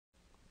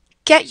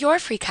Get your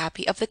free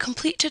copy of the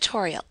complete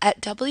tutorial at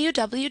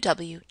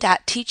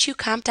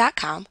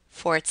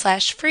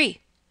www.teachucomp.com/free.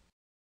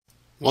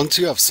 Once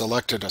you have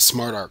selected a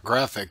SmartArt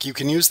graphic, you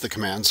can use the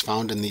commands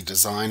found in the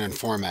Design and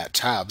Format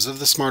tabs of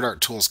the SmartArt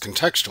Tools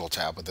Contextual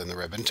tab within the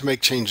ribbon to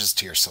make changes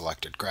to your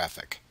selected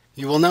graphic.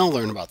 You will now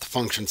learn about the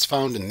functions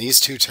found in these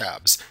two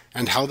tabs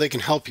and how they can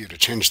help you to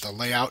change the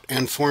layout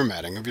and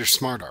formatting of your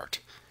SmartArt.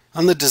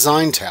 On the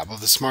Design tab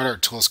of the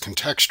SmartArt Tools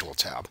Contextual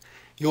tab,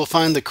 you will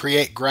find the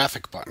Create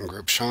Graphic button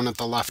group shown at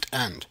the left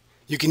end.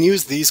 You can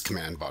use these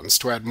command buttons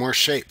to add more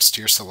shapes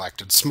to your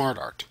selected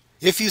SmartArt.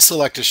 If you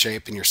select a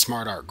shape in your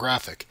SmartArt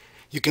graphic,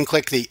 you can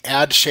click the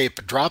Add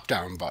Shape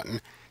drop-down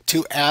button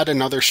to add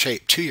another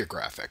shape to your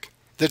graphic.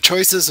 The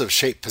choices of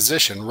shape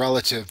position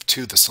relative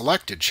to the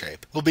selected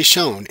shape will be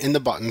shown in the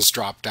button's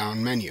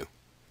drop-down menu.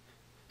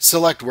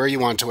 Select where you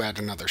want to add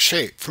another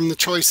shape from the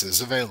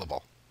choices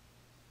available.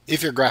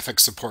 If your graphic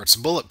supports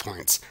bullet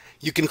points,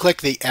 you can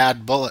click the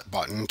Add Bullet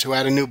button to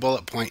add a new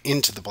bullet point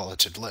into the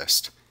bulleted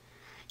list.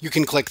 You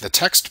can click the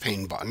Text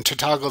Pane button to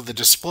toggle the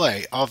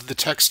display of the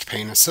text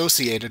pane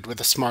associated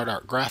with a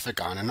SmartArt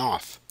graphic on and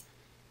off.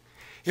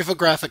 If a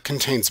graphic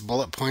contains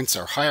bullet points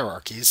or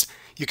hierarchies,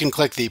 you can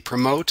click the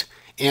Promote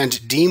and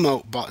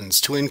Demote buttons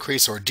to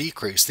increase or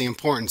decrease the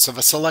importance of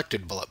a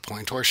selected bullet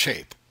point or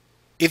shape.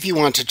 If you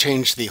want to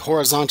change the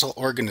horizontal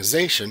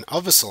organization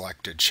of a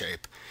selected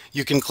shape,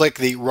 you can click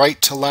the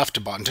Right to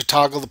Left button to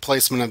toggle the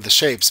placement of the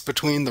shapes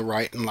between the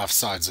right and left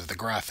sides of the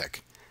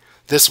graphic.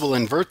 This will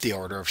invert the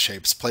order of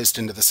shapes placed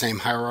into the same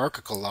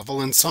hierarchical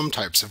level in some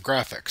types of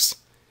graphics.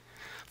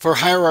 For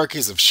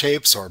hierarchies of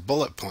shapes or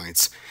bullet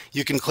points,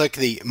 you can click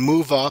the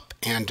Move Up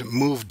and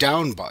Move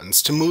Down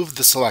buttons to move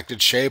the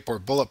selected shape or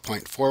bullet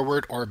point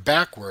forward or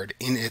backward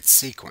in its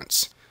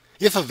sequence.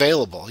 If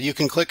available, you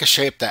can click a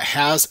shape that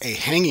has a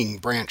hanging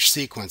branch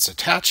sequence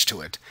attached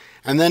to it,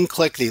 and then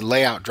click the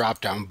Layout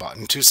drop-down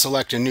button to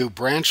select a new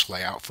branch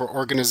layout for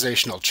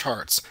organizational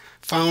charts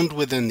found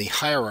within the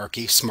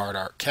Hierarchy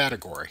SmartArt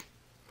category.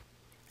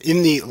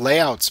 In the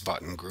Layouts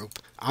button group,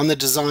 on the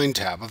Design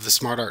tab of the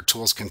SmartArt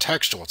Tools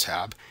Contextual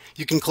tab,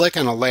 you can click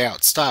on a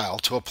layout style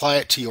to apply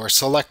it to your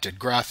selected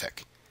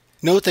graphic.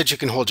 Note that you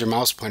can hold your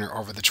mouse pointer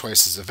over the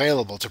choices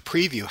available to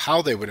preview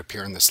how they would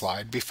appear in the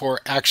slide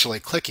before actually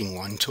clicking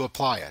one to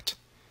apply it.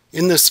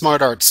 In the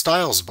SmartArt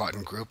Styles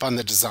button group on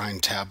the Design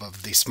tab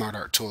of the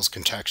SmartArt Tools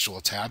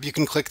Contextual tab, you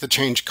can click the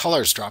Change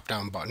Colors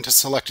drop-down button to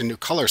select a new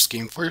color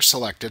scheme for your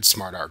selected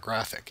SmartArt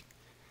graphic.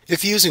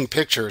 If using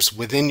pictures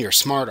within your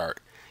SmartArt,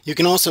 you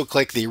can also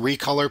click the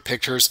Recolor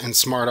Pictures in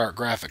SmartArt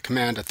Graphic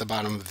command at the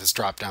bottom of this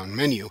drop-down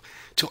menu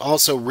to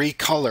also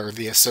recolor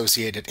the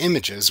associated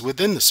images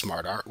within the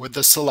SmartArt with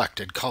the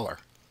selected color.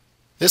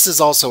 This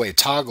is also a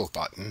toggle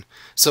button,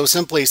 so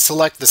simply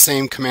select the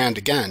same command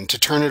again to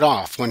turn it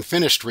off when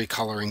finished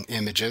recoloring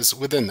images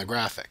within the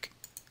graphic.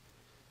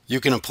 You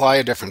can apply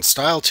a different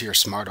style to your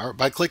SmartArt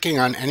by clicking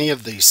on any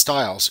of the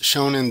styles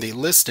shown in the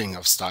listing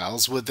of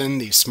styles within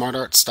the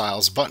SmartArt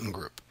Styles button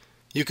group.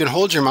 You can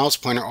hold your mouse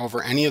pointer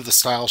over any of the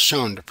styles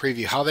shown to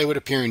preview how they would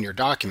appear in your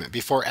document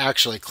before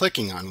actually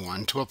clicking on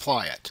one to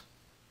apply it.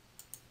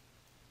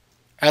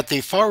 At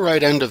the far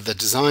right end of the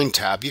Design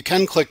tab, you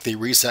can click the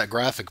Reset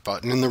Graphic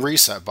button in the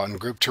Reset button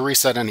group to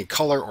reset any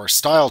color or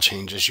style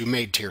changes you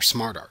made to your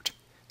SmartArt.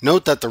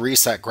 Note that the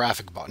Reset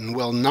Graphic button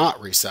will not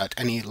reset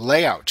any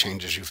layout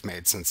changes you've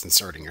made since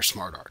inserting your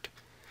SmartArt.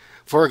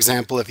 For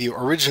example, if you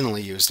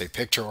originally used a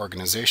picture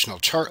organizational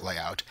chart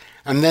layout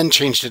and then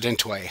changed it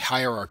into a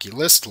hierarchy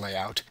list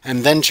layout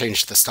and then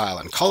changed the style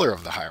and color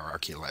of the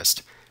hierarchy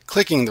list,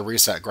 clicking the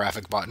Reset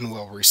Graphic button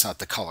will reset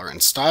the color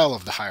and style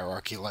of the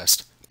hierarchy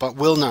list, but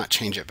will not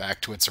change it back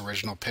to its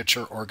original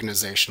picture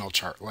organizational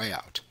chart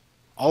layout.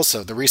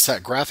 Also, the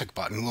Reset Graphic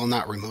button will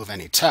not remove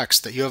any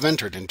text that you have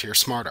entered into your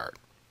SmartArt.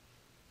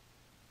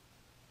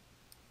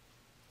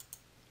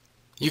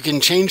 You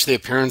can change the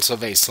appearance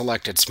of a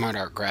selected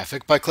SmartArt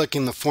graphic by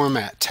clicking the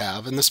Format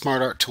tab in the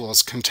SmartArt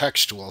Tools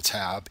Contextual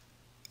tab.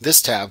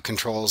 This tab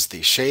controls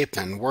the shape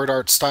and word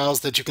art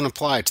styles that you can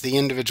apply to the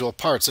individual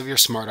parts of your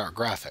SmartArt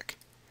graphic.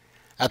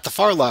 At the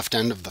far left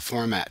end of the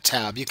Format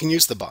tab, you can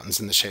use the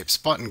buttons in the Shapes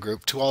button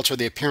group to alter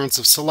the appearance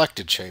of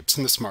selected shapes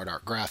in the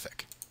SmartArt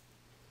graphic.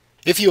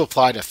 If you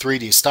applied a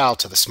 3D style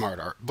to the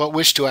SmartArt but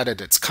wish to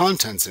edit its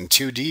contents in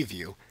 2D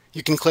view,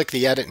 you can click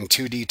the Edit in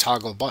 2D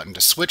toggle button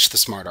to switch the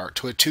SmartArt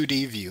to a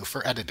 2D view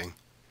for editing.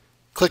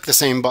 Click the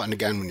same button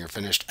again when you're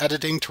finished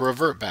editing to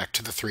revert back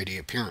to the 3D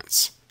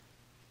appearance.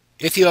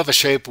 If you have a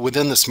shape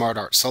within the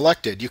SmartArt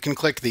selected, you can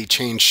click the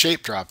Change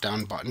Shape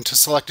drop-down button to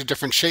select a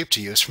different shape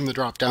to use from the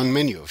drop-down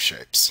menu of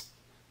shapes.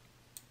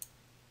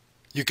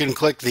 You can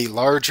click the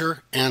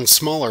larger and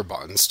smaller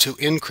buttons to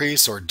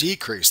increase or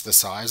decrease the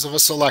size of a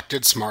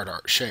selected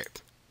SmartArt shape.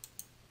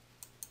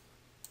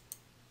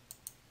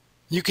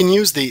 You can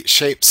use the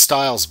Shape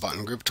Styles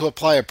button group to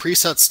apply a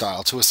preset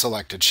style to a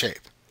selected shape.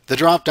 The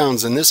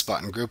drop-downs in this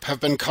button group have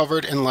been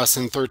covered in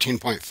Lesson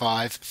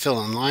 13.5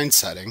 Fill in Line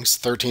Settings,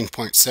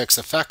 13.6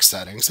 Effect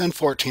Settings, and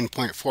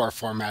 14.4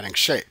 Formatting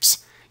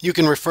Shapes. You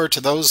can refer to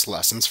those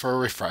lessons for a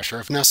refresher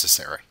if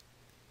necessary.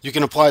 You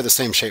can apply the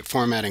same shape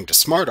formatting to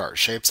SmartArt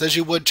shapes as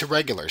you would to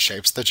regular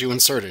shapes that you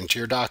insert into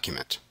your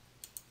document.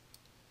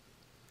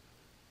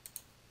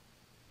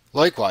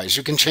 Likewise,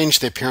 you can change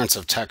the appearance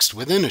of text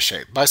within a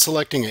shape by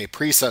selecting a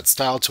preset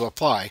style to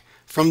apply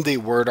from the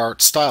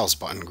WordArt Styles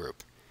button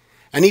group.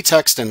 Any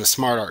text in the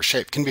SmartArt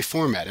shape can be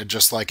formatted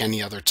just like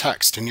any other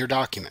text in your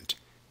document.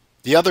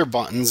 The other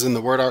buttons in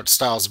the WordArt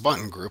Styles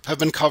button group have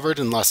been covered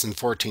in Lesson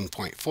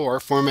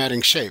 14.4,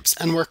 Formatting Shapes,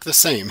 and work the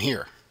same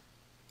here.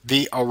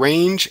 The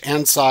Arrange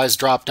and Size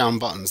drop-down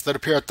buttons that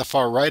appear at the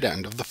far right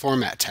end of the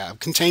Format tab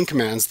contain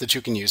commands that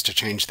you can use to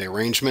change the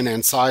arrangement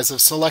and size of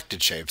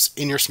selected shapes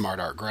in your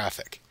SmartArt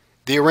graphic.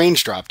 The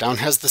Arrange drop-down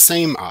has the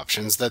same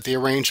options that the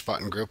Arrange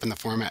button group in the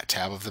Format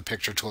tab of the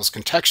Picture Tools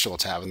Contextual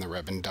tab in the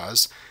ribbon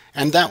does,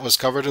 and that was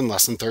covered in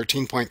Lesson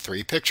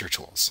 13.3, Picture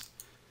Tools.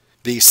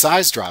 The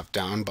Size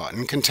drop-down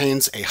button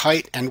contains a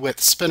height and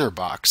width spinner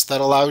box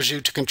that allows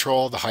you to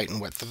control the height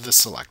and width of the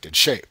selected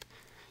shape.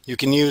 You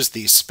can use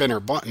these spinner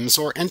buttons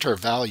or enter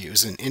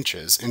values in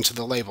inches into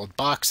the labeled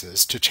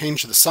boxes to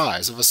change the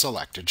size of a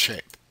selected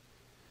shape.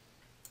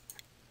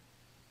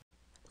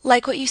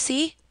 Like what you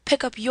see?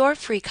 Pick up your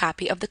free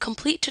copy of the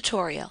complete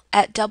tutorial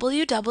at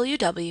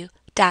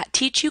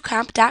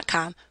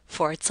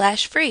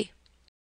www.teachucomp.com/free.